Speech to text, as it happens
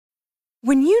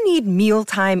When you need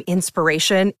mealtime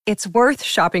inspiration, it's worth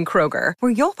shopping Kroger,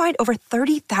 where you'll find over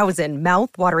 30,000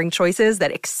 mouth-watering choices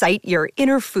that excite your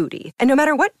inner foodie. And no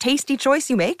matter what tasty choice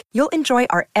you make, you'll enjoy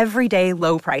our everyday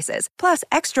low prices, plus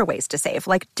extra ways to save,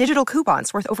 like digital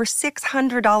coupons worth over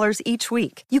 $600 each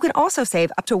week. You can also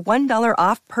save up to $1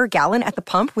 off per gallon at the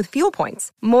pump with fuel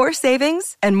points. More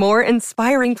savings and more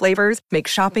inspiring flavors make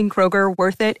shopping Kroger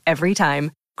worth it every time.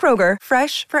 Kroger,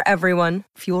 fresh for everyone.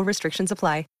 Fuel restrictions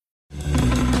apply.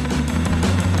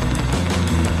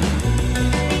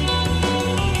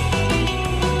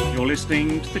 You're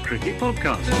listening to the Cricket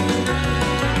Podcast.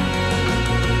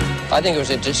 I think it was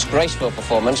a disgraceful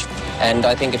performance, and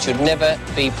I think it should never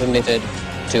be permitted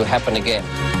to happen again.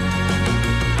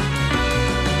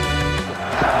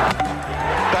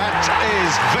 That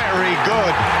is very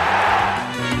good.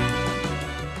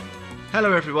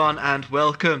 Hello everyone and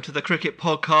welcome to the Cricket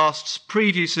Podcast's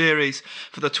preview series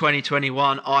for the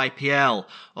 2021 IPL.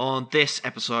 On this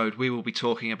episode we will be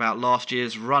talking about last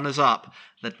year's runners-up,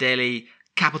 the Delhi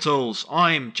Capitals.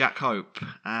 I'm Jack Hope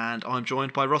and I'm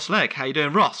joined by Ross Legg. How you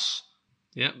doing, Ross?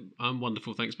 Yeah, I'm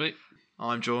wonderful, thanks mate.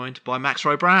 I'm joined by Max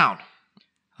Rowe Brown.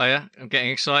 Hiya, I'm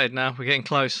getting excited now, we're getting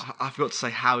close. I forgot to say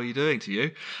how are you doing to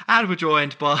you. And we're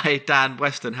joined by Dan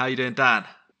Weston. How you doing, Dan?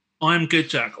 I'm good,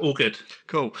 Jack. All good.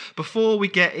 Cool. Before we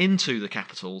get into the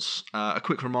Capitals, a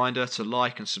quick reminder to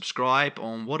like and subscribe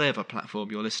on whatever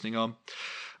platform you're listening on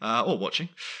or watching.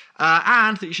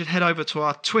 And that you should head over to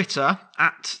our Twitter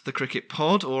at The Cricket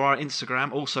Pod or our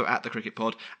Instagram, also at The Cricket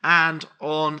Pod. And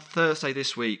on Thursday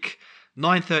this week,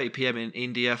 9:30pm in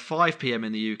India, 5pm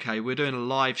in the UK, we're doing a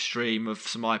live stream of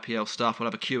some IPL stuff. We'll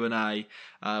have a Q&A.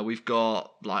 We've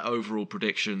got like overall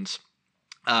predictions.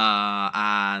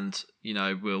 And you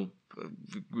know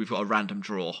we've got a random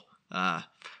draw,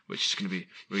 which is going to be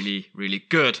really, really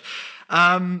good.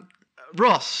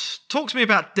 Ross, talk to me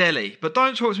about Delhi, but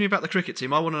don't talk to me about the cricket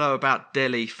team. I want to know about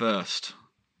Delhi first.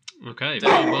 Okay,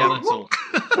 well, that's all.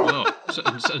 Well,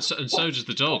 and so does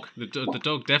the dog. The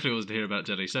dog definitely wants to hear about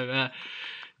Delhi. So,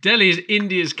 Delhi is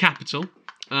India's capital.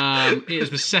 It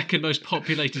is the second most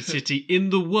populated city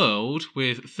in the world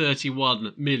with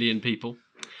 31 million people.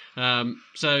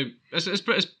 So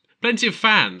there's plenty of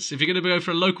fans. If you're going to go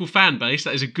for a local fan base,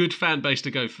 that is a good fan base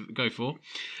to go for.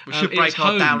 We should break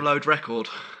our download record.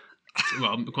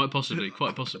 Well, quite possibly.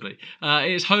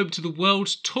 It is home to the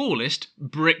world's tallest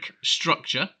brick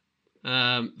structure,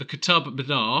 the Qutub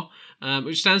Minar,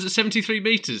 which stands at 73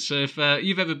 metres. So if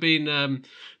you've ever been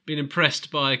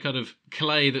impressed by kind of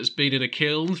clay that's been in a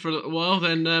kiln for a little while,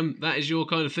 then that is your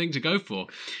kind of thing to go for.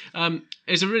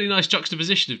 It's a really nice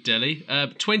juxtaposition of Delhi.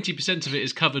 20% of it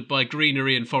is covered by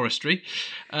greenery and forestry,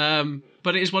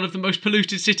 but it is one of the most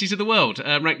polluted cities of the world,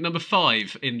 ranked number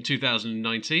 5 in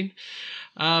 2019.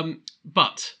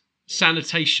 But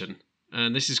sanitation,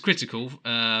 and this is critical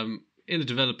in the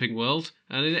developing world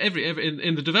and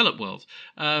in the developed world,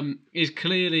 is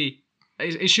clearly.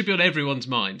 It should be on everyone's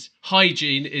minds.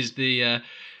 Hygiene is the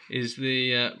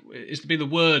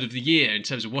word of the year in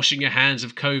terms of washing your hands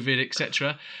of COVID,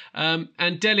 etc.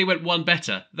 And Delhi went one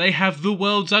better. They have the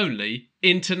world's only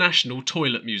international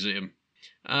toilet museum.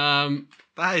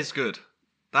 That is good.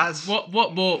 That's what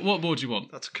more do you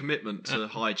want? That's a commitment to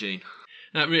hygiene.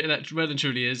 That well and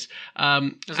truly is.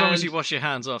 As long as you wash your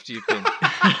hands after you've been.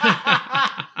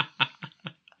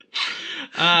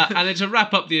 And then to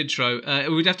wrap up the intro,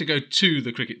 we'd have to go to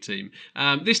the cricket team.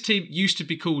 This team used to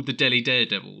be called the Delhi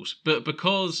Daredevils, but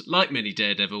because, like many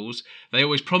Daredevils, they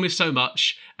always promised so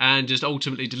much and just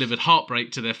ultimately delivered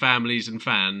heartbreak to their families and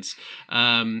fans,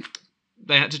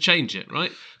 they had to change it,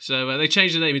 right? So they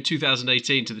changed the name in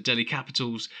 2018 to the Delhi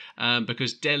Capitals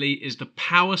because Delhi is the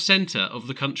power centre of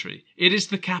the country. It is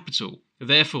the capital.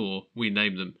 Therefore, we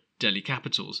name them Delhi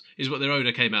Capitals, is what their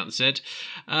owner came out and said.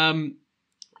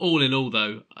 All in all,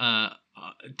 though,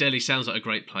 Delhi sounds like a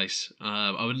great place.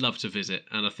 I would love to visit,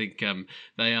 and I think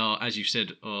they are, as you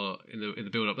said in the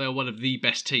build-up, they are one of the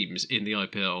best teams in the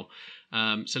IPL.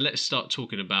 So let's start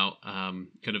talking about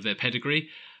kind of their pedigree.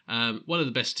 One of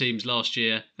the best teams last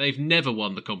year. They've never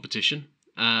won the competition.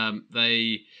 I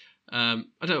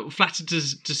don't know, flattered to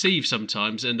deceive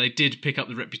sometimes, and they did pick up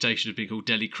the reputation of being called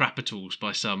Delhi Crapitals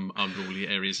by some unruly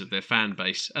areas of their fan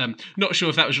base. Not sure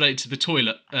if that was related to the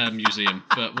toilet museum,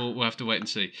 but we'll have to wait and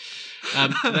see.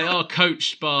 They are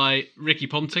coached by Ricky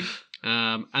Ponting,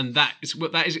 and that is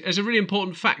a really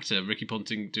important factor, Ricky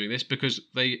Ponting doing this, because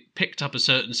they picked up a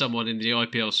certain someone in the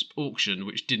IPL auction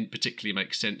which didn't particularly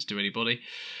make sense to anybody.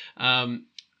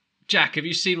 Jack, have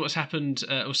you seen what's happened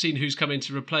or seen who's come in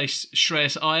to replace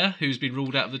Shreyas Iyer, who's been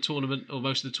ruled out of the tournament or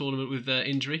most of the tournament with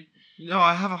injury? No,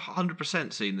 I have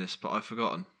 100% seen this, but I've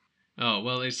forgotten. Oh,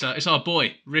 well, it's our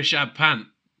boy, Rishabh Pant.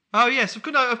 Oh yes, of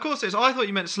course it is. I thought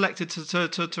you meant selected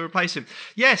to replace him.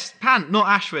 Yes, Pant, not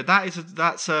Ashwood.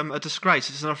 That's a disgrace.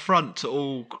 It's an affront to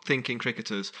all thinking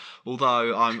cricketers.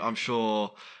 Although I'm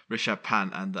sure Rishabh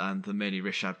Pant and the many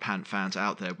Rishabh Pant fans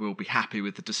out there will be happy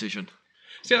with the decision.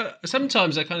 So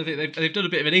sometimes I kind of think they've done a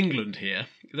bit of an England here.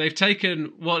 They've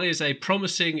taken what is a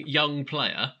promising young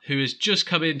player who has just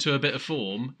come into a bit of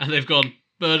form, and they've gone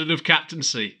burden of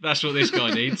captaincy. That's what this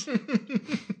guy needs.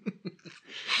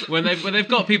 When they've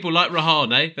got people like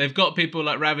Rahane, they've got people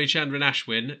like Ravichandran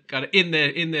Ashwin kind of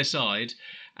in their side,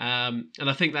 and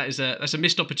I think that's a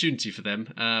missed opportunity for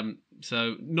them.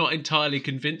 So not entirely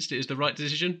convinced it is the right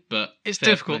decision, but it's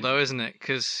difficult though, isn't it?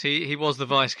 Because he was the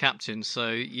vice captain,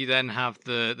 so you then have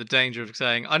the danger of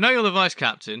saying, "I know you're the vice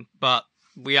captain, but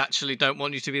we actually don't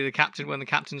want you to be the captain when the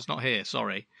captain's not here.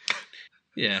 Sorry."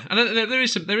 Yeah, and there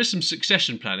is some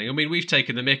succession planning. I mean, we've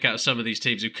taken the mick out of some of these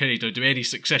teams who clearly don't do any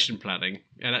succession planning,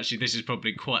 and actually this is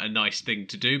probably quite a nice thing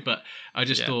to do. But I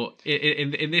just thought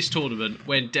in this tournament,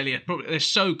 when Delhi they're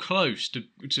so close to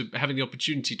having the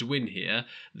opportunity to win here,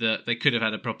 that they could have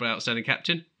had a proper outstanding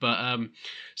captain. But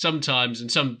sometimes, and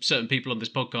some certain people on this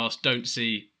podcast don't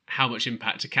see how much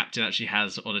impact a captain actually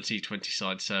has on a T20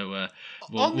 side. So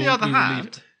on the other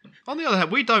hand,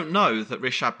 we don't know that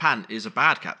Rishabh Pant is a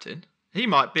bad captain. He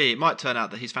might be. It might turn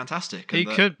out that he's fantastic. He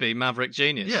could be Maverick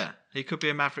genius. Yeah, he could be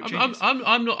a Maverick genius.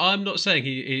 I'm not saying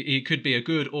he could be a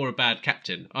good or a bad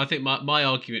captain. I think my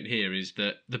argument here is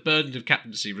that the burden of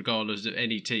captaincy, regardless of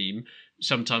any team,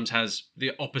 sometimes has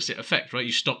the opposite effect, right?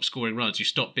 You stop scoring runs, you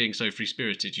stop being so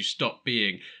free-spirited, you stop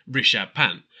being Rishabh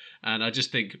Pant. And I just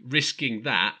think risking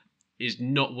that is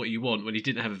not what you want when he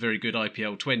didn't have a very good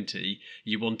IPL 20.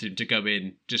 You want him to go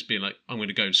in just being like, I'm going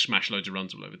to go and smash loads of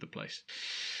runs all over the place.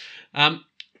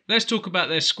 Let's talk about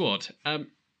their squad.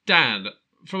 Dan,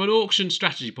 from an auction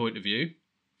strategy point of view,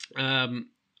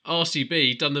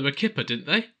 RCB done them a kipper, didn't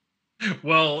they?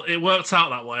 Well, it worked out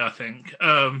that way, I think.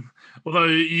 Although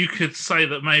you could say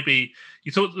that maybe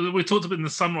we talked a bit in the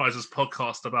Sunrisers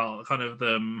podcast about kind of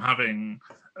them having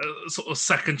a sort of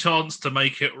second chance to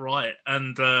make it right,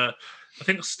 and I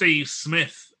think Steve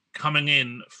Smith coming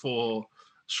in for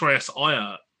Shreyas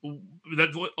Iyer.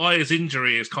 That Iyer's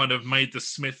injury has kind of made the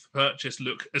Smith purchase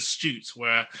look astute,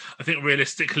 where I think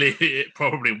realistically it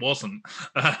probably wasn't.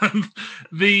 I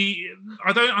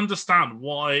don't understand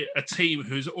why a team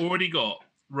who's already got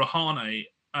Rahane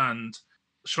and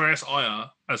Shreyas Iyer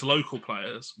as local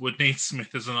players would need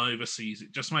Smith as an overseas.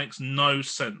 It just makes no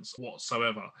sense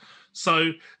whatsoever.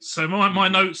 So my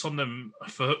notes on them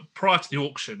for prior to the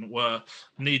auction were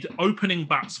need opening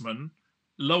batsmen,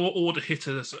 lower order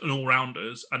hitters and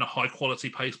all-rounders, and a high-quality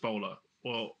pace bowler.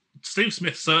 Well, Steve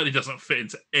Smith certainly doesn't fit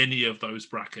into any of those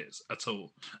brackets at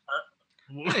all.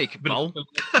 He could bowl.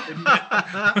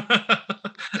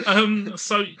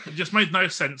 So it just made no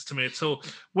sense to me at all.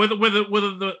 Whether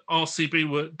the RCB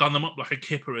were done them up like a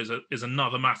kipper is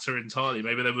another matter entirely.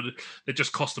 Maybe they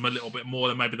just cost them a little bit more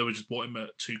than maybe they would just bought him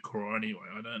at 2 crore anyway.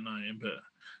 I don't know, but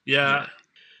yeah.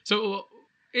 So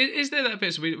is there that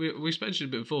bit? So we've mentioned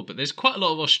a bit before, but there's quite a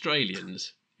lot of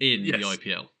Australians in the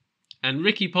IPL. And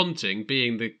Ricky Ponting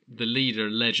being the leader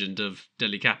and legend of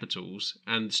Delhi Capitals,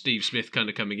 and Steve Smith kind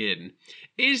of coming in,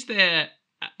 is there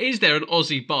an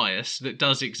Aussie bias that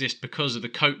does exist because of the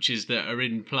coaches that are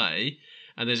in play?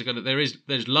 And there's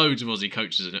loads of Aussie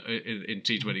coaches in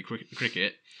T20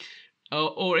 cricket,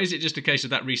 or is it just a case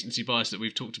of that recency bias that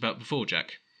we've talked about before,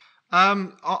 Jack?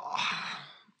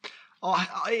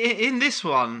 In this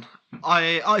one,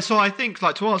 I think,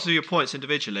 like, to answer your points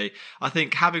individually, I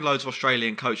think having loads of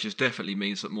Australian coaches definitely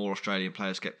means that more Australian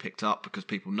players get picked up because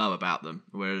people know about them,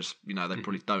 whereas they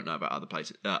probably don't know about other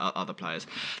players.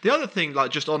 The other thing,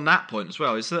 like, just on that point as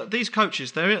well, is that these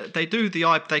coaches they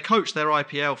coach their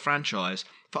IPL franchise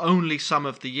for only some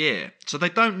of the year, so they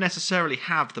don't necessarily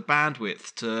have the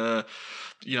bandwidth to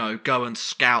go and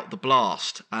scout the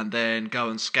Blast and then go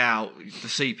and scout the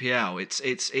CPL.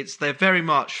 It's they're very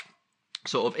much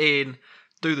sort of in,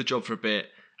 do the job for a bit,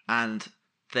 and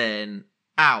then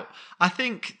out. I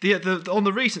think the on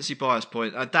the recency bias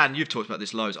point, Dan, you've talked about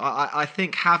this loads. I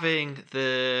think having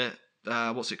the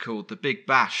what's it called, the Big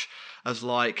Bash as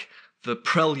like the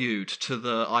prelude to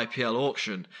the IPL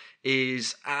auction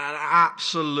is an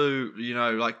absolute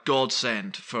like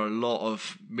godsend for a lot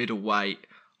of middleweight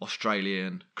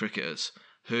Australian cricketers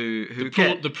who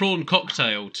get the prawn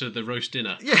cocktail to the roast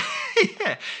dinner. Yeah.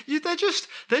 They're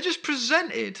just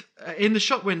presented in the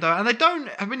shop window, and they don't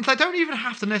even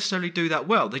have to necessarily do that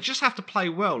well. They just have to play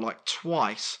well like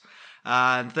twice,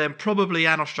 And then probably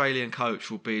an Australian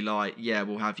coach will be like, yeah,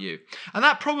 we'll have you. And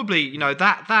that probably,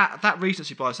 that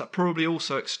recency bias, that probably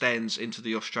also extends into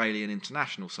the Australian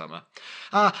international summer.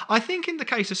 I think in the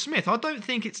case of Smith, I don't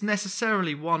think it's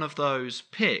necessarily one of those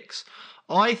picks.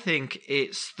 I think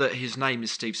it's that his name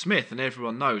is Steve Smith and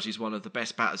everyone knows he's one of the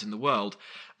best batters in the world.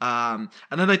 And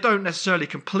then they don't necessarily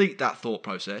complete that thought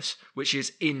process, which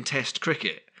is in Test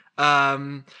cricket. If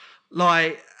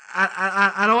I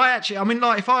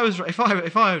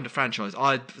owned a franchise,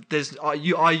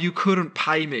 you couldn't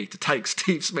pay me to take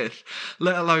Steve Smith,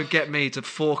 let alone get me to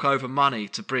fork over money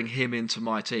to bring him into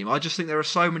my team. I just think there are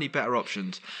so many better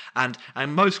options, and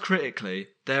most critically,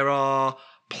 there are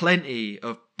plenty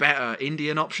of better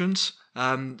Indian options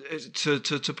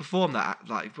to perform that.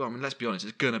 Let's be honest,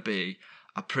 it's going to be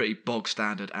a pretty bog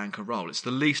standard anchor role. It's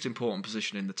the least important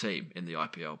position in the team in the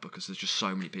IPL because there's just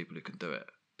so many people who can do it.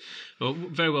 Well,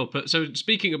 very well put. So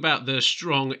speaking about the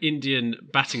strong Indian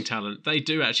batting talent, they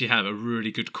do actually have a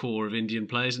really good core of Indian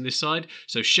players in this side.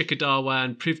 So Shikhar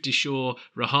Dhawan, Prithvi Shaw,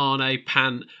 Rahane,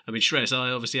 Pant, Shreyas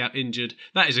Iyer obviously out injured.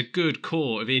 That is a good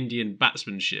core of Indian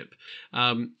batsmanship.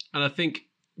 And I think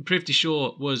Prithvi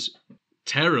Shaw was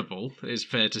terrible, is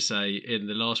fair to say, in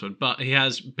the last one, but he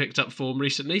has picked up form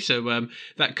recently, so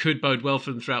that could bode well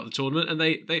for them throughout the tournament. And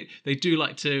they do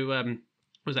like to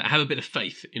have a bit of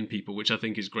faith in people, which I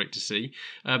think is great to see.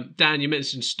 Dan, you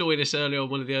mentioned Stoinis earlier on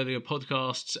one of the earlier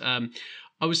podcasts.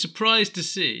 I was surprised to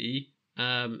see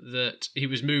that he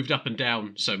was moved up and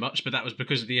down so much, but that was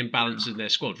because of the imbalance in their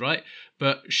squad, right?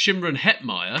 But Shimron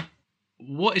Hetmyer,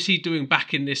 what is he doing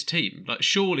back in this team? Like,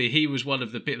 surely he was one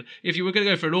of the people. If you were going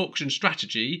to go for an auction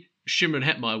strategy, Shimron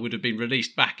Hetmyer would have been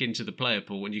released back into the player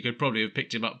pool, and you could probably have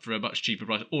picked him up for a much cheaper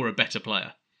price or a better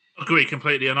player. Agree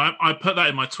completely, and I put that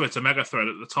in my Twitter mega thread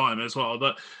at the time as well.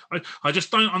 But I just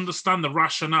don't understand the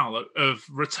rationale of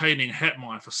retaining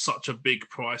Hetmyer for such a big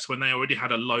price when they already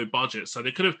had a low budget. So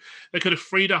they could have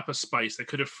freed up a space, they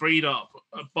could have freed up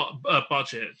a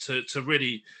budget to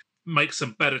really make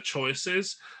some better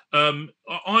choices.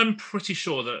 I'm pretty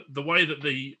sure that the way that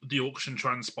the auction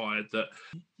transpired, that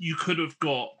you could have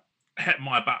got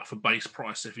Hetmyer back for base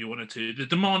price if you wanted to. The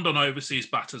demand on overseas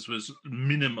batters was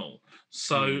minimal,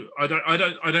 so I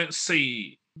don't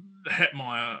see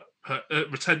Hetmyer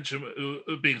retention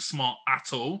being smart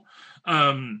at all.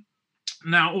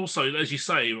 Now, also, as you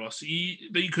say, Ross,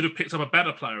 you could have picked up a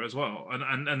better player as well,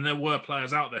 and there were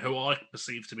players out there who I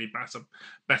perceive to be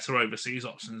better overseas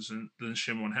options than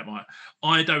Shimron Hetmyer.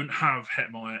 I don't have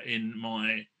Hetmyer in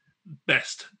my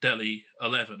best Delhi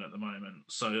 11 at the moment,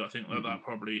 so I think that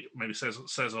probably maybe says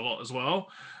a lot as well.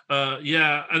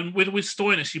 And with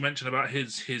Stoinis, you mentioned about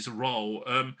his role.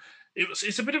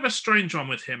 It's a bit of a strange one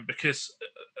with him because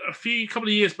a couple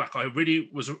of years back, I really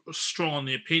was strong on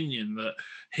the opinion that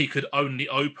he could only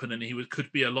open and he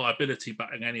could be a liability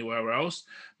batting anywhere else.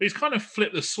 But he's kind of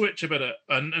flipped the switch a bit,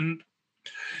 and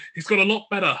he's got a lot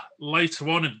better later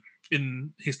on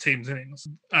in his team's innings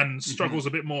and struggles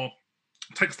a bit more.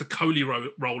 Takes the Kohli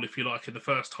role, if you like, in the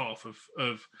first half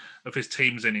of his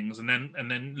team's innings, and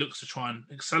then looks to try and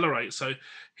accelerate. So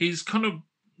he's kind of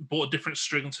brought a different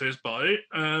string to his bow.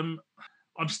 I'm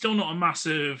still not a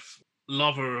massive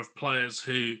lover of players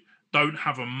who don't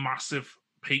have a massive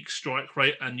peak strike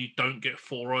rate, and you don't get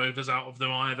 4 overs out of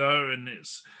them either. And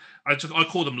I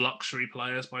call them luxury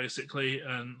players basically,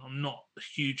 and I'm not a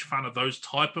huge fan of those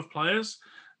type of players.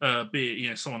 Be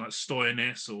it someone like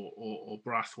Stoinis or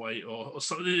Brathwaite or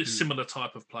similar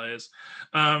type of players.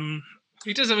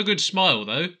 He does have a good smile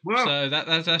though, well, so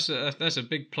that's a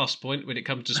big plus point when it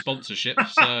comes to sponsorship.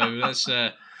 So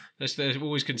let's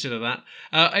always consider that.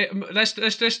 Let's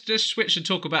switch and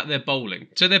talk about their bowling.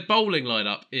 So their bowling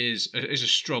lineup is a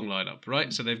strong lineup,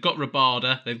 right? So they've got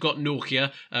Rabada, they've got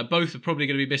Nortje. Both are probably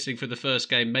going to be missing for the first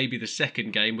game, maybe the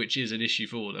second game, which is an issue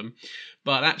for them.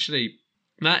 But actually,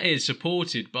 that is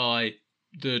supported by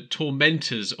the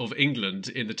tormentors of England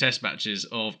in the test matches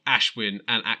of Ashwin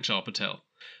and Akshar Patel.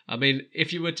 I mean,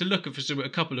 if you were to look for a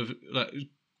couple of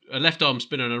a left arm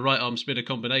spinner and a right arm spinner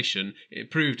combination, it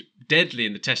proved deadly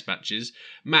in the test matches.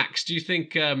 Max, do you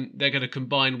think they're going to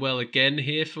combine well again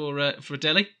here for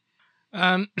Delhi?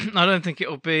 I don't think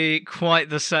it'll be quite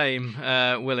the same,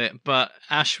 will it? But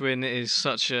Ashwin is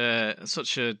such a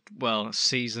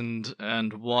seasoned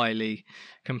and wily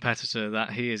competitor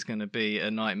that he is going to be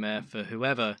a nightmare for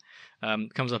whoever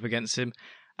comes up against him.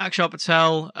 Akshar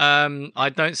Patel, I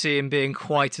don't see him being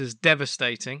quite as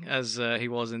devastating as he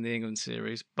was in the England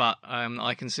series, but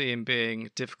I can see him being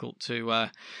difficult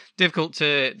to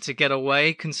get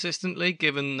away consistently,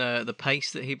 given the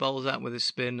pace that he bowls at with his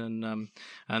spin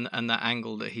and that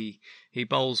angle that he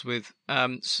bowls with.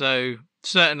 So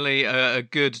certainly a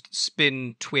good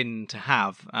spin twin to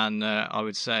have, and I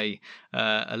would say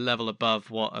a level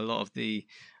above what a lot of the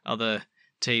other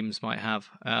teams might have,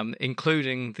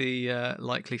 including the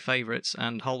likely favourites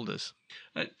and holders.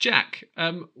 Jack,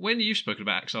 when you've spoken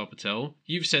about Axar Patel,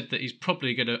 you've said that he's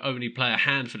probably going to only play a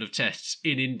handful of tests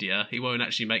in India. He won't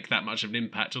actually make that much of an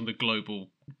impact on the global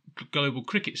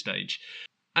cricket stage.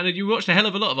 And you watched a hell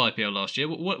of a lot of IPL last year.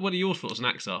 What are your thoughts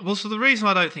on Axar? Well, so the reason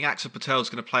I don't think Axar Patel is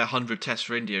going to play 100 tests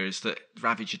for India is that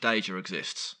Ravi Jadeja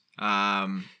exists.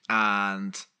 And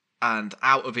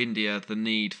out of India, the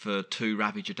need for 2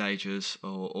 Ravi Jadejas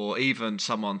or even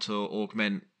someone to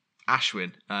augment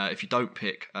Ashwin, if you don't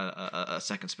pick a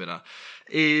second spinner,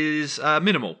 is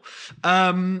minimal.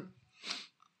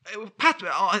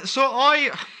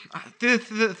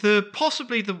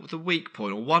 Possibly the weak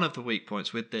point, or one of the weak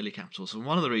points with Delhi Capitals, and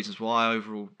one of the reasons why I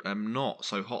overall am not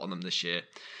so hot on them this year,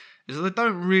 is that they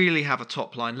don't really have a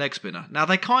top line leg spinner. Now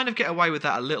they kind of get away with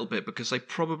that a little bit because they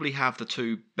probably have the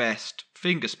 2 best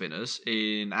finger spinners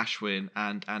in Ashwin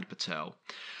and Patel,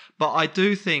 but I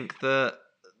do think that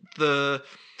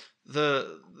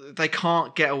they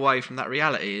can't get away from that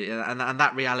reality, and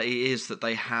that reality is that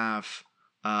they have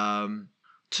 2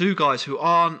 guys who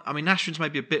aren't. I mean, Ashwin's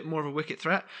maybe a bit more of a wicket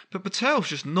threat, but Patel's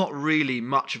just not really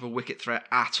much of a wicket threat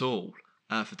at all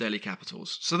for Delhi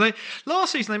Capitals. So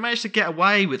last season they managed to get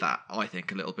away with that, I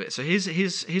think, a little bit. So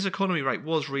his economy rate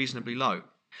was reasonably low,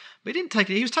 but he didn't take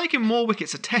it. He was taking more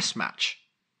wickets a Test match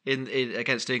in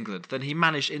against England than he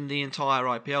managed in the entire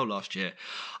IPL last year.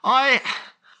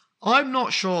 I'm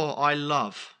not sure I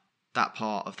love that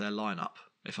part of their lineup,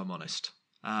 if I'm honest.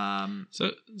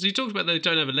 So you talked about they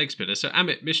don't have a leg spinner. So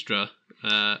Amit Mishra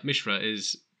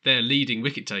is their leading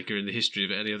wicket taker in the history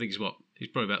of it. And I think he's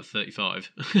probably about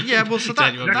 35. Yeah, well, so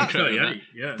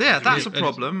that's a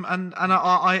problem. And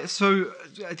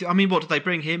I mean, what, do they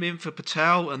bring him in for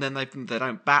Patel, and then they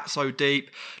don't bat so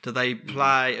deep? Do they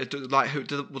play do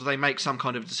they make some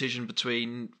kind of decision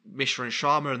between Mishra and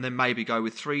Sharma, and then maybe go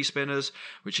with 3 spinners,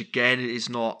 which again is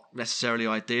not necessarily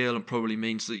ideal, and probably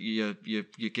means that you're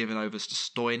giving over to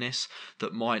Stoinis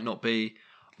that might not be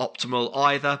optimal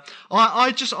either.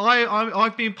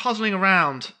 I've been puzzling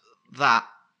around that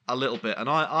a little bit, and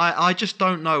I just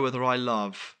don't know whether I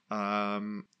love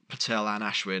Patel and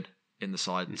Ashwin in the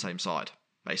same side,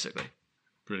 basically.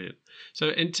 Brilliant. So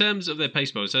in terms of their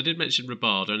pace bowlers, I did mention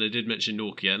Rabada and I did mention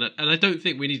Norkia, and I don't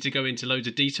think we need to go into loads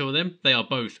of detail on them. They are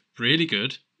both really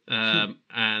good,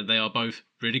 and they are both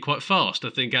really quite fast. I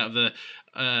think out of the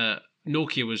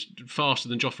Norkia was faster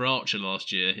than Jofra Archer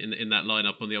last year in that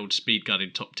lineup on the old speed gun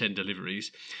in top 10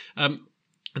 deliveries.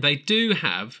 They do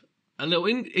have a little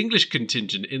English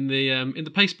contingent in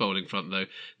the pace bowling front, though.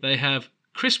 They have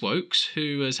Chris Wokes,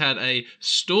 who has had a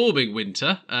storming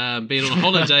winter, been on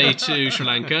holiday to Sri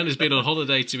Lanka and has been on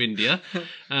holiday to India,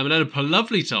 and had a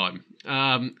lovely time.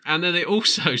 And then they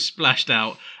also splashed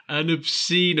out an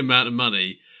obscene amount of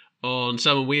money on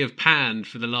someone we have panned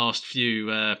for the last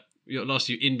few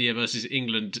India versus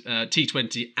England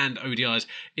T20 and ODIs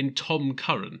in Tom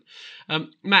Curran.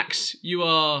 Max, you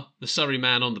are the Surrey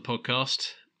man on the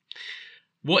podcast.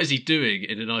 What is he doing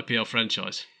in an IPL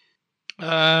franchise?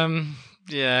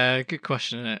 Yeah, good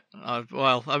question, isn't it?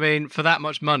 Well, I mean, for that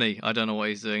much money, I don't know what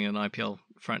he's doing in an IPL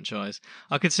franchise.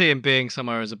 I could see him being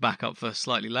somewhere as a backup for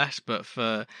slightly less, but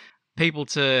for people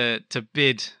to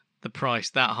bid the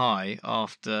price that high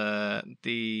after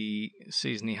the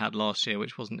season he had last year,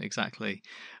 which wasn't exactly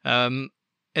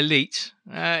elite,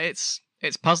 it's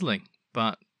puzzling.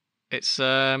 But it's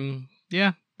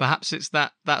perhaps it's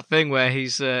that thing where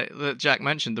he's that Jack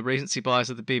mentioned, the recency bias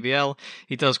of the BBL.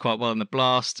 He does quite well in the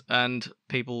Blast, and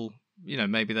people,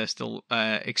 maybe they're still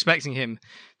expecting him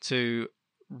to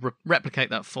replicate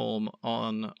that form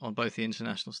on both the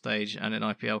international stage and in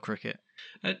IPL cricket.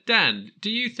 Dan,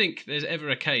 do you think there's ever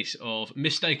a case of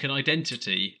mistaken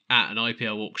identity at an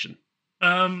IPL auction?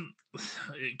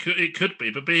 It could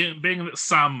be, but being that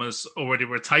Sam was already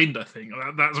retained, I think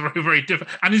that's very, very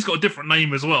different, and he's got a different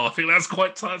name as well. I think that's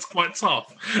quite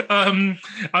tough.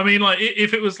 I mean, like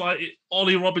if it was like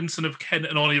Ollie Robinson of Kent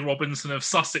and Ollie Robinson of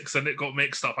Sussex, and it got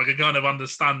mixed up, I could kind of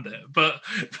understand it. But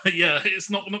yeah, it's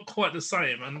not quite the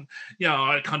same. And yeah,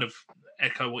 I kind of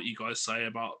echo what you guys say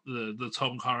about the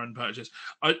Tom Curran purchase.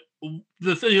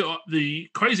 The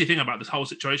crazy thing about this whole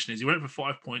situation is he went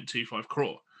for 5.25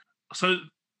 crore. So.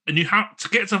 And you have to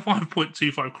get to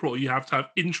 5.25 crore, you have to have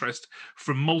interest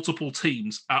from multiple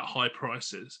teams at high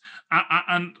prices.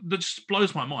 And that just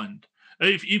blows my mind.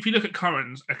 If you look at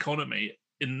Curran's economy,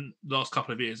 in the last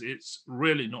couple of years, it's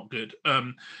really not good.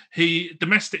 He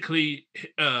domestically,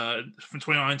 from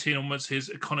 2019 onwards, his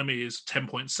economy is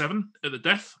 10.7 at the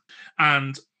death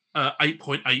and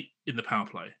 8.8 in the power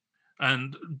play.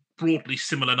 And broadly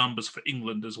similar numbers for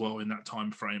England as well in that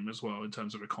time frame as well in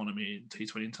terms of economy and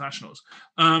T20 internationals.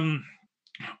 I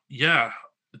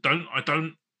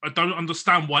don't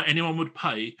understand why anyone would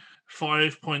pay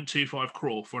 5.25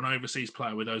 crore for an overseas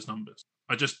player with those numbers.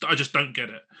 I just don't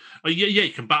get it. Yeah, he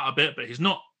can bat a bit, but he's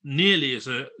not nearly as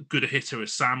good a hitter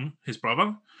as Sam, his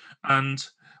brother. And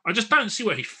I just don't see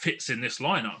where he fits in this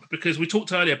lineup, because we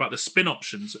talked earlier about the spin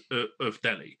options of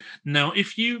Delhi. Now,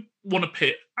 if you want to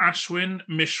pit Ashwin,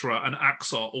 Mishra and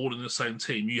Axar all in the same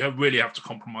team, you really have to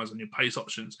compromise on your pace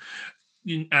options.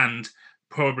 And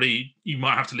probably you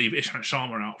might have to leave Ishant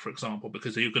Sharma out, for example,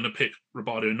 because you're going to pick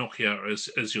Rabadu and Nokia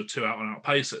as your two out-and-out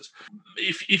pacers.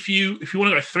 If you want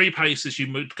to go three paces,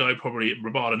 you would go probably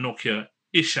Rabadu, Nokia,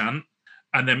 Ishant,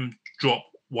 and then drop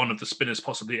one of the spinners,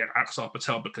 possibly Axar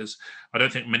Patel, because I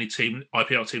don't think many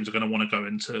IPL teams are going to want to go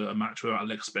into a match without a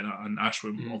leg spinner, and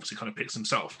Ashwin obviously kind of picks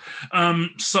himself.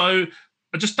 So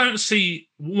I just don't see,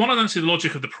 one, I don't see the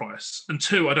logic of the price, and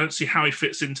two, I don't see how he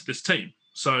fits into this team.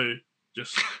 So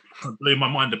just blew my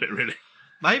mind a bit, really.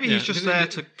 Maybe he's just there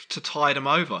to tide them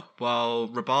over while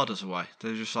Rabada's away.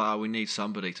 They're just like, we need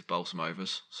somebody to bowl some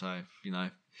overs. So,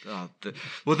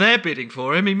 they're bidding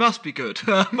for him. He must be good.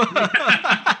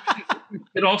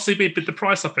 It'd obviously bid the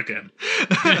price up again.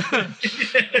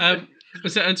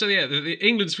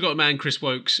 England's forgotten man Chris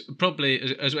Wokes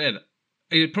probably as well.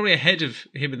 Probably ahead of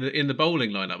him in the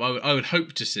bowling lineup. I would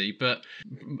hope to see, but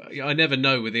I never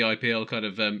know with the IPL kind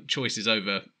of choices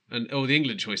over, or the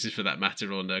England choices for that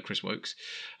matter, on Chris Wokes.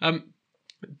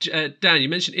 Dan, you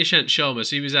mentioned Ishant Sharma,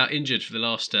 so he was out injured for the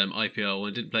last IPL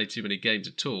and didn't play too many games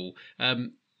at all.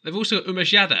 They've also got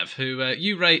Umesh Yadav, who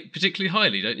you rate particularly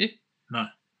highly, don't you? No.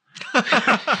 So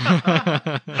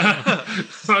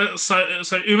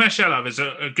Umesh Yadav is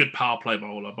a good power play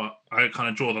bowler, but I kind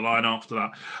of draw the line after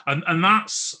that, and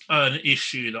that's an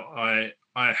issue that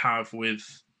I have with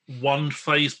one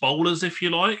phase bowlers, if you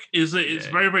like, is that it's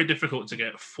very, very difficult to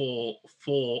get four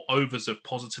overs of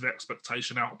positive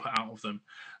expectation output out of them,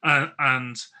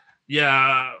 and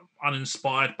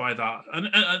uninspired by that. And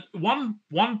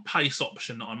one pace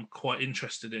option that I'm quite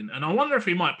interested in, and I wonder if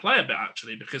he might play a bit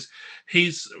actually, because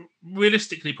he's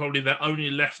realistically probably their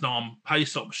only left arm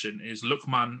pace option is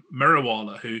Lukman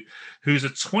Meriwala, who's a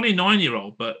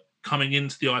 29-year-old but coming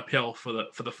into the IPL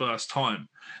for the first time.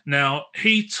 Now,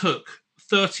 he took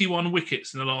 31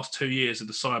 wickets in the last 2 years of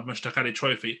the Syed Mushtaq Ali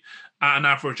Trophy at an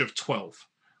average of 12.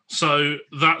 So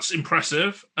that's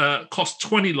impressive. Cost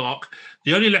 20 lakh,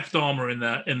 the only left armer in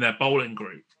their bowling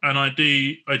group. And I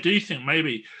do think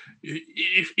maybe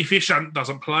if Ishant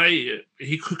doesn't play,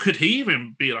 could he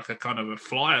even be like a kind of a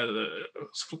flyer that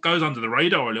goes under the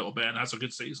radar a little bit and has a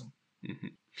good season.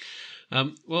 Mm-hmm.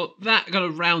 Well, that kind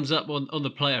of rounds up on the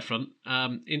player front.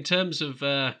 In terms of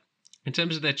their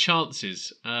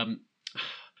chances,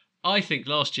 I think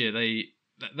last year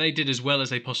they did as well as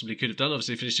they possibly could have done,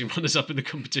 obviously finishing runners-up in the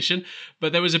competition.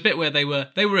 But there was a bit where they were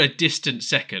a distant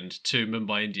second to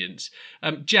Mumbai Indians.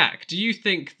 Jack, do you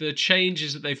think the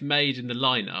changes that they've made in the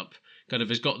lineup kind of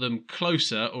has got them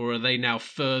closer, or are they now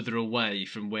further away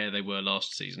from where they were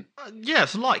last season?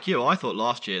 So like you, I thought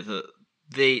last year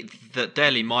that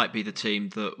Delhi might be the team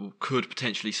that could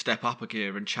potentially step up a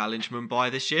gear and challenge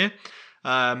Mumbai this year.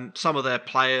 Some of their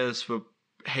players were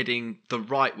heading the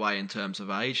right way in terms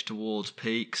of age, towards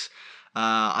peaks.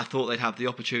 I thought they'd have the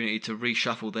opportunity to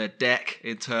reshuffle their deck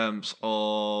in terms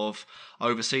of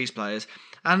overseas players.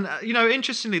 And,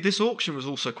 interestingly, this auction was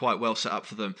also quite well set up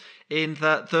for them, in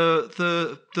that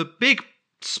the big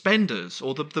spenders,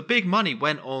 or the big money,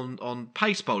 went on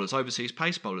pace bowlers, overseas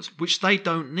pace bowlers, which they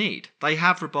don't need. They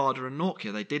have Rabada and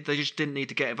Nokia. They just didn't need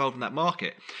to get involved in that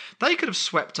market. They could have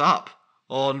swept up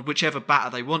on whichever batter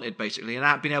they wanted, basically,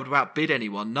 and been able to outbid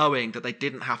anyone, knowing that they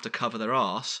didn't have to cover their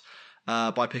arse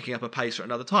by picking up a pacer at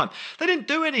another time. They didn't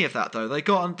do any of that, though.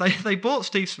 They bought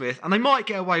Steve Smith, and they might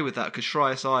get away with that because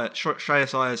Shreyas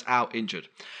Iyer's out injured.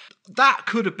 That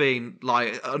could have been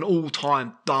like an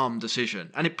all-time dumb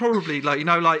decision, and it probably,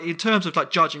 in terms of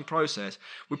judging process,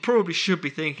 we probably should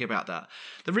be thinking about that.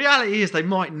 The reality is they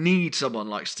might need someone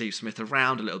like Steve Smith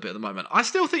around a little bit at the moment. I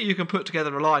still think you can put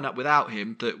together a lineup without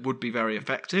him that would be very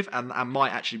effective and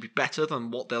might actually be better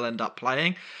than what they'll end up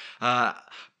playing. But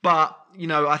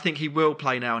I think he will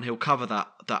play now, and he'll cover that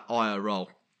Iyer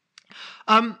role.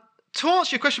 To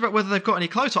answer your question about whether they've got any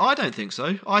closer, I don't think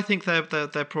so. I think they're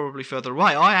probably further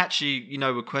away. I actually,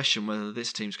 would question whether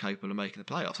this team's capable of making the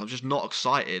playoffs. I'm just not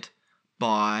excited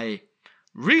by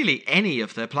really any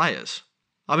of their players.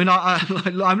 I mean,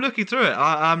 I'm looking through it.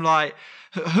 I'm like,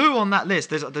 who on that list?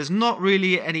 There's not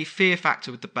really any fear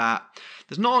factor with the bat.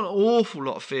 There's not an awful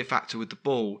lot of fear factor with the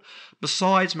ball,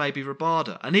 besides maybe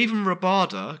Rabada. And even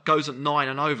Rabada goes at 9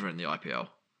 and over in the IPL.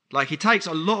 Like, he takes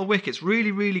a lot of wickets,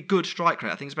 really, really good strike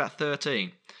rate. I think it's about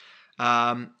 13.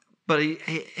 But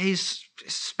he's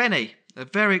Spenny, a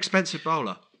very expensive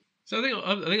bowler. So I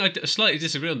think I slightly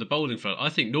disagree on the bowling front. I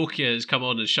think Nortje has come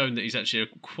on and shown that he's actually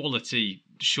a quality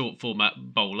short format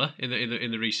bowler in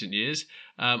the recent years.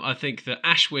 I think that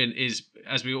Ashwin is,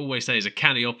 as we always say, is a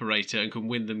canny operator and can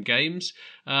win them games.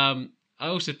 I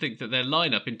also think that their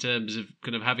lineup, in terms of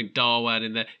kind of having Darwan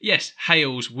in there, yes,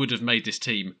 Hales would have made this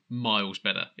team miles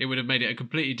better. It would have made it a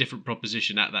completely different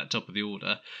proposition at that top of the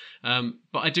order.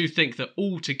 But I do think that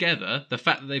altogether, the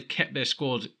fact that they've kept their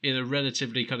squad in a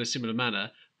relatively kind of similar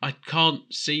manner, I can't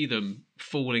see them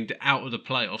falling out of the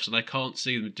playoffs, and I can't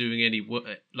see them doing any work.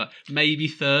 Like, maybe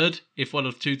third if one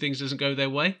of two things doesn't go their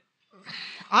way.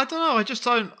 I don't know. I just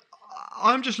don't.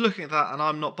 I'm just looking at that and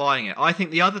I'm not buying it. I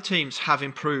think the other teams have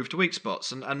improved weak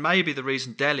spots, and maybe the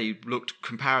reason Delhi looked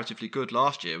comparatively good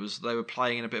last year was they were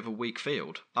playing in a bit of a weak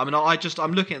field. I mean,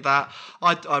 I'm looking at that.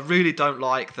 I really don't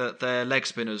like that their leg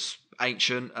spinners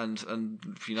ancient and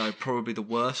probably the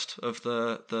worst of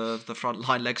the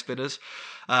frontline leg spinners.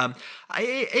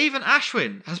 Even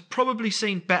Ashwin has probably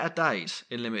seen better days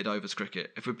in limited overs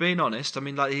cricket. If we're being honest, I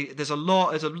mean, like there's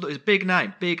a big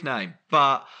name,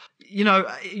 but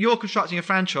you're constructing a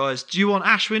franchise. Do you want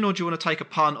Ashwin or do you want to take a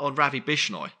punt on Ravi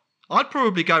Bishnoi? I'd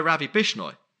probably go Ravi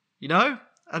Bishnoi.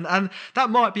 And that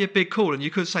might be a big call, and you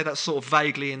could say that's sort of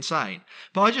vaguely insane.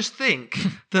 But I just think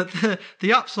that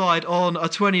the upside on a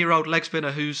 20-year-old leg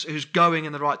spinner who's going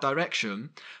in the right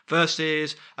direction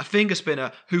versus a finger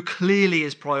spinner who clearly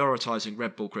is prioritising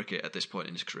red ball cricket at this point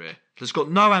in his career. Has got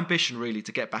no ambition really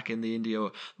to get back in the India,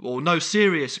 or no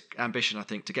serious ambition, I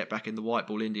think, to get back in the white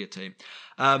ball India team.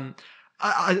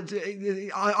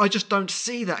 I just don't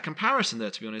see that comparison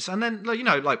there, to be honest. And then,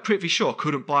 like Prithvi Shaw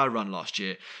couldn't buy a run last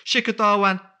year. Shikhar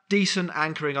Dhawan, decent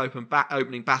anchoring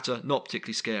opening batter, not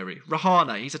particularly scary.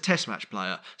 Rahane, he's a test match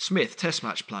player. Smith, test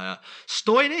match player.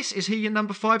 Stoinis, is he your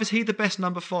number 5? Is he the best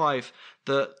number 5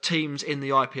 that teams in the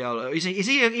IPL... Is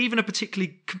he even a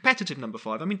particularly competitive number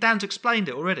 5? I mean, Dan's explained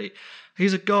it already.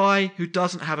 He's a guy who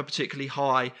doesn't have a particularly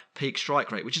high peak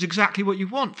strike rate, which is exactly what you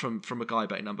want from a guy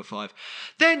batting number 5.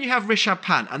 Then you have Rishabh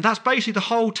Pant, and that's basically the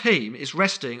whole team is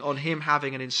resting on him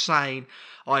having an insane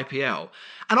IPL.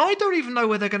 And I don't even know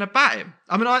where they're going to bat him.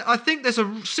 I mean, I think there's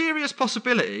a serious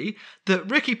possibility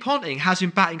that Ricky Ponting has him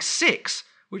batting 6,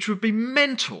 which would be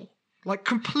mental, like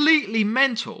completely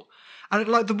mental. And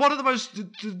like one of the most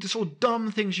the sort of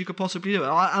dumb things you could possibly do.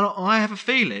 And I have a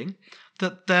feeling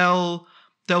that they'll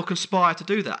conspire to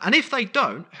do that. And if they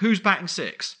don't, who's batting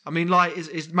 6? I mean, like,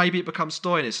 is maybe it becomes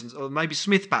Stoinis, or maybe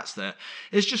Smith bats there.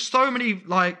 There's just so many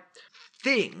like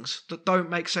things that don't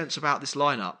make sense about this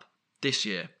lineup this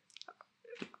year.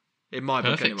 In my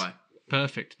book, anyway.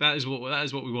 Perfect. That is what we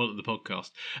want at the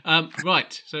podcast.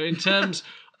 Right. So in terms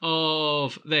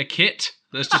of their kit,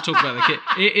 let's just talk about the kit.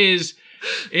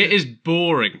 It is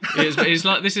boring. It's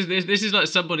like this is like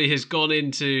somebody has gone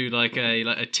into like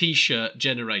a t-shirt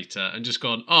generator and just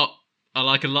gone, oh, I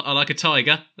like a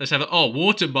tiger. Let's have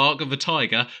watermark of a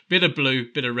tiger, bit of blue,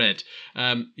 bit of red.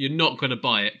 You're not going to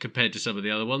buy it compared to some of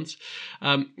the other ones.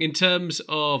 In terms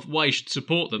of why you should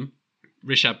support them,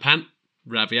 Rishabh Pant,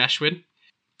 Ravi Ashwin.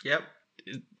 Yep.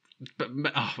 But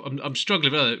I'm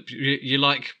struggling with it. You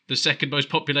like the second most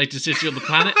populated city on the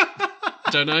planet?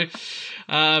 Don't know.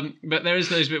 But there is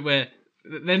those bit where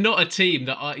they're not a team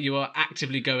that you are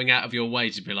actively going out of your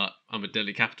way to be like, I'm a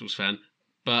Delhi Capitals fan,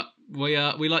 but we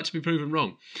like to be proven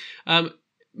wrong.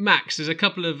 Max, there's a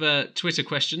couple of Twitter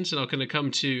questions, and I'm going to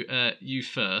come to you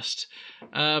first.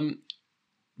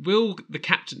 Will the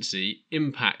captaincy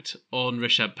impact on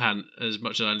Rishabh Pant as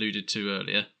much as I alluded to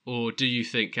earlier, or do you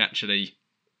think actually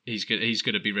he's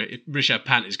going to be Rishabh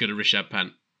Pant is going to Rishabh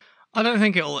Pant? I don't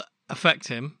think it'll affect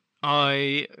him.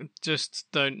 I just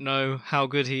don't know how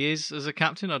good he is as a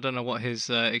captain. I don't know what his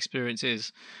experience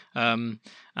is, and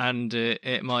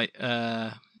it might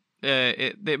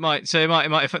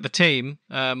affect the team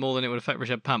more than it would affect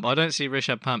Rishabh Pant. But I don't see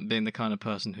Rishabh Pant being the kind of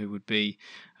person who would be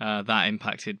that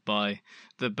impacted by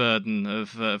the burden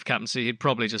of captaincy. He'd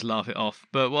probably just laugh it off.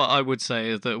 But what I would say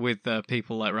is that with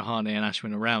people like Rahane and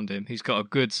Ashwin around him, he's got a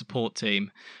good support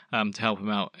team to help him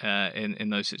out in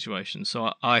those situations.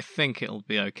 So I think it'll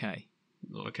be okay.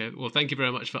 Okay, well, thank you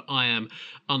very much for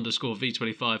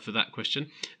IAM_V25 for that question.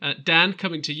 Dan,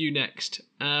 coming to you next.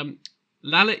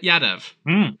 Lalit Yadav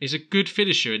is a good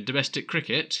finisher in domestic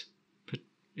cricket,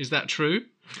 Is that true?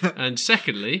 And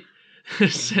secondly,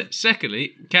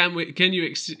 can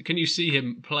you see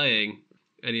him playing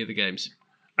any of the games?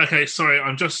 Okay, sorry.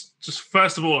 I'm just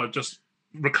first of all, I'm just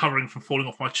recovering from falling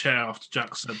off my chair after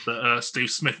Jack said that Steve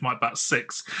Smith might bat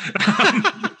 6.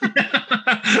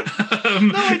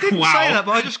 No, I didn't say that,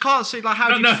 but I just can't see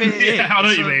how do you fit it in. I know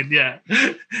what you mean. Yeah,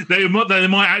 they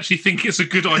might actually think it's a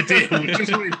good idea, which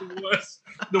is really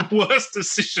the worst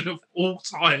decision of all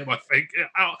time. I think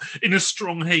out in a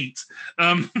strong heat.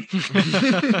 Lalit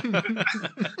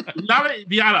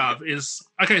Yadav is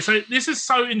okay. So this is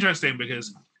so interesting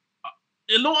because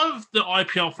a lot of the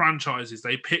IPL franchises,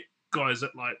 they pick guys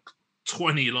at like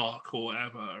 20 lakh or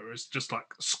whatever. It's just like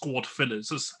squad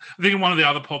fillers. I think in one of the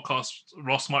other podcasts,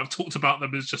 Ross might have talked about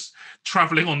them as just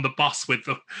travelling on the bus with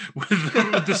the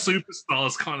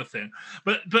superstars kind of thing.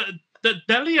 But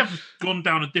Delhi have gone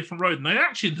down a different road, and they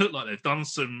actually look like they've done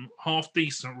some half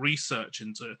decent research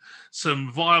into some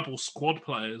viable squad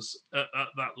players at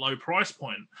that low price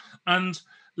point. And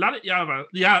Lalit Yadav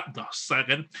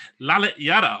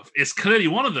is clearly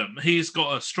one of them. He's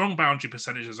got a strong boundary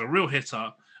percentage as a real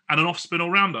hitter and an off-spin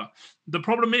all-rounder. The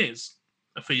problem is,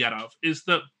 for Yadav, is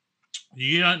that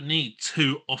you don't need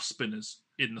 2 off-spinners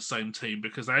in the same team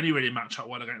because they only really match up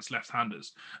well against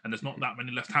left-handers, and there's not that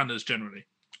many left-handers generally.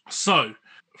 So,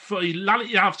 for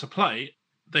Lalit Yadav to play,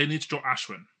 they need to drop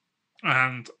Ashwin.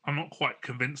 And I'm not quite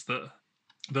convinced that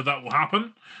will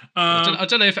happen. I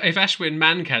don't know if Ashwin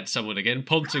mancad someone again,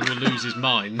 Ponting will lose his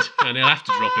mind and he'll have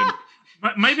to drop him.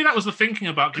 Maybe that was the thinking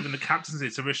about giving the captaincy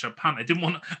to Rishabh Pant. They didn't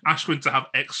want Ashwin to have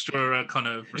extra kind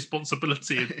of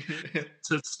responsibility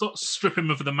to strip him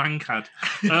of the mancad.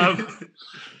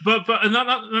 But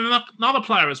another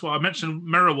player as well, I mentioned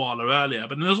Meriwala earlier,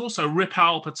 but there's also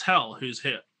Ripal Patel, who's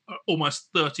hit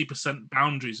almost 30%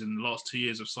 boundaries in the last 2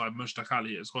 years of side Mushtaq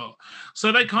Ali as well.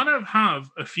 So they kind of have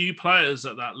a few players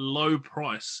at that low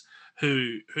price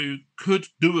who could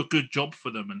do a good job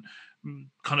for them and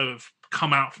kind of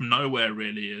come out from nowhere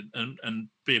really and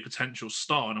be a potential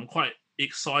star. And I'm quite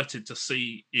excited to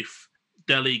see if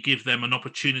Delhi give them an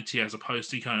opportunity as opposed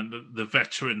to kind of the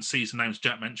veteran season names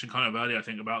Jack mentioned kind of earlier, I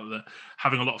think, about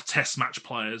having a lot of test match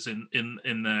players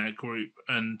in their group.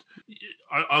 And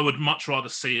I would much rather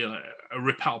see a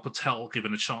Ripal Patel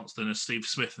given a chance than a Steve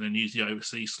Smith and then use the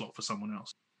overseas slot for someone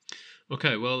else.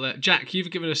 Okay, well, Jack,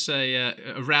 you've given us a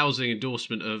rousing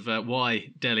endorsement of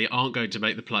why Delhi aren't going to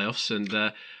make the playoffs,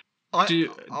 and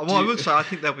I would say I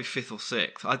think they'll be 5th or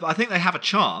 6th. I think they have a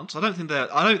chance. I don't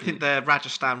think they're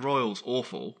Rajasthan Royals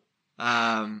awful,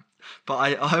 but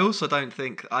I also don't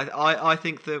think I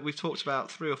think that we've talked about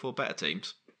 3 or 4 better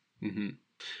teams.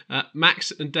 Mm-hmm.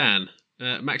 Max and Dan.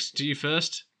 Max, do you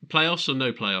first? Playoffs or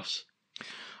no playoffs?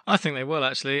 I think they will,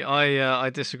 actually. I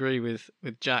disagree with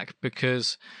Jack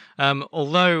because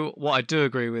although what I do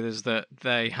agree with is that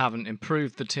they haven't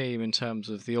improved the team in terms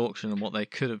of the auction and what they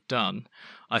could have done,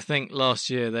 I think last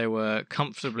year they were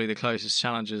comfortably the closest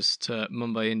challengers to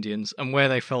Mumbai Indians, and where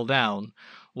they fell down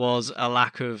was a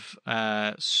lack of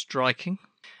striking.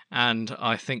 And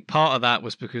I think part of that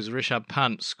was because Rishabh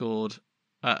Pant scored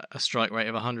a strike rate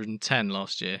of 110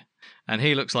 last year, and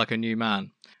he looks like a new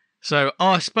man. So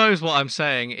I suppose what I'm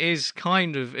saying is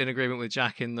kind of in agreement with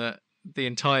Jack in that the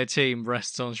entire team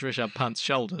rests on Rishabh Pant's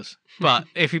shoulders. But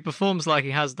if he performs like he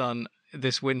has done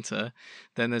this winter,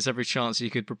 then there's every chance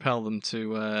he could propel them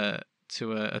to a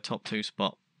top 2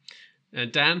 spot.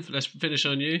 Dan, let's finish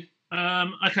on you.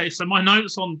 Okay, so my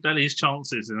notes on Delhi's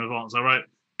chances in advance, I wrote,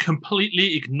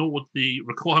 completely ignored the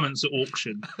requirements at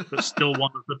auction, but still one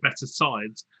of the better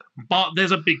sides. But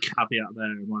there's a big caveat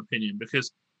there, in my opinion,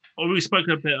 because we spoke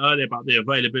a bit earlier about the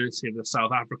availability of the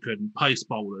South African pace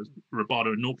bowlers,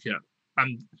 Rabada and Nortje.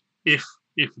 And if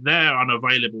they're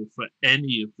unavailable for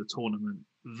any of the tournament,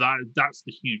 that's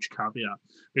the huge caveat.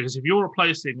 Because if you're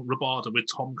replacing Rabada with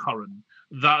Tom Curran,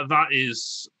 that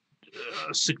is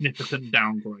a significant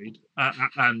downgrade.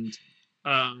 And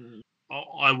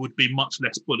I would be much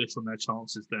less bullish on their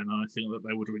chances then. And I think that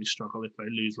they would really struggle if they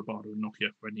lose Rabada and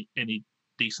Nortje for any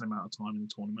decent amount of time in the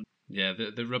tournament. Yeah,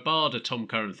 the Rabada Tom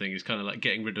Curran thing is kind of like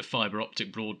getting rid of fibre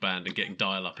optic broadband and getting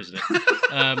dial up, isn't it?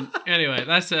 Anyway,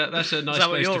 that's a nice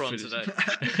place to finish. Today?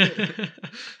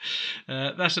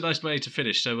 That's a nice way to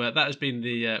finish. So that has been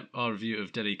our review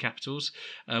of Delhi Capitals.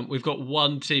 We've got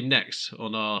one team next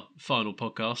on our final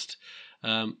podcast,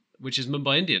 which is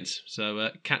Mumbai Indians. So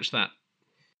catch that.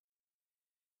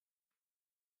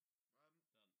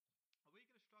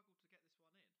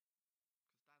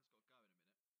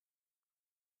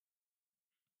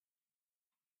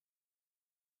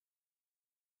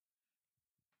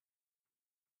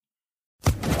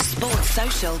 Sports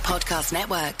Social Podcast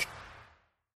Network.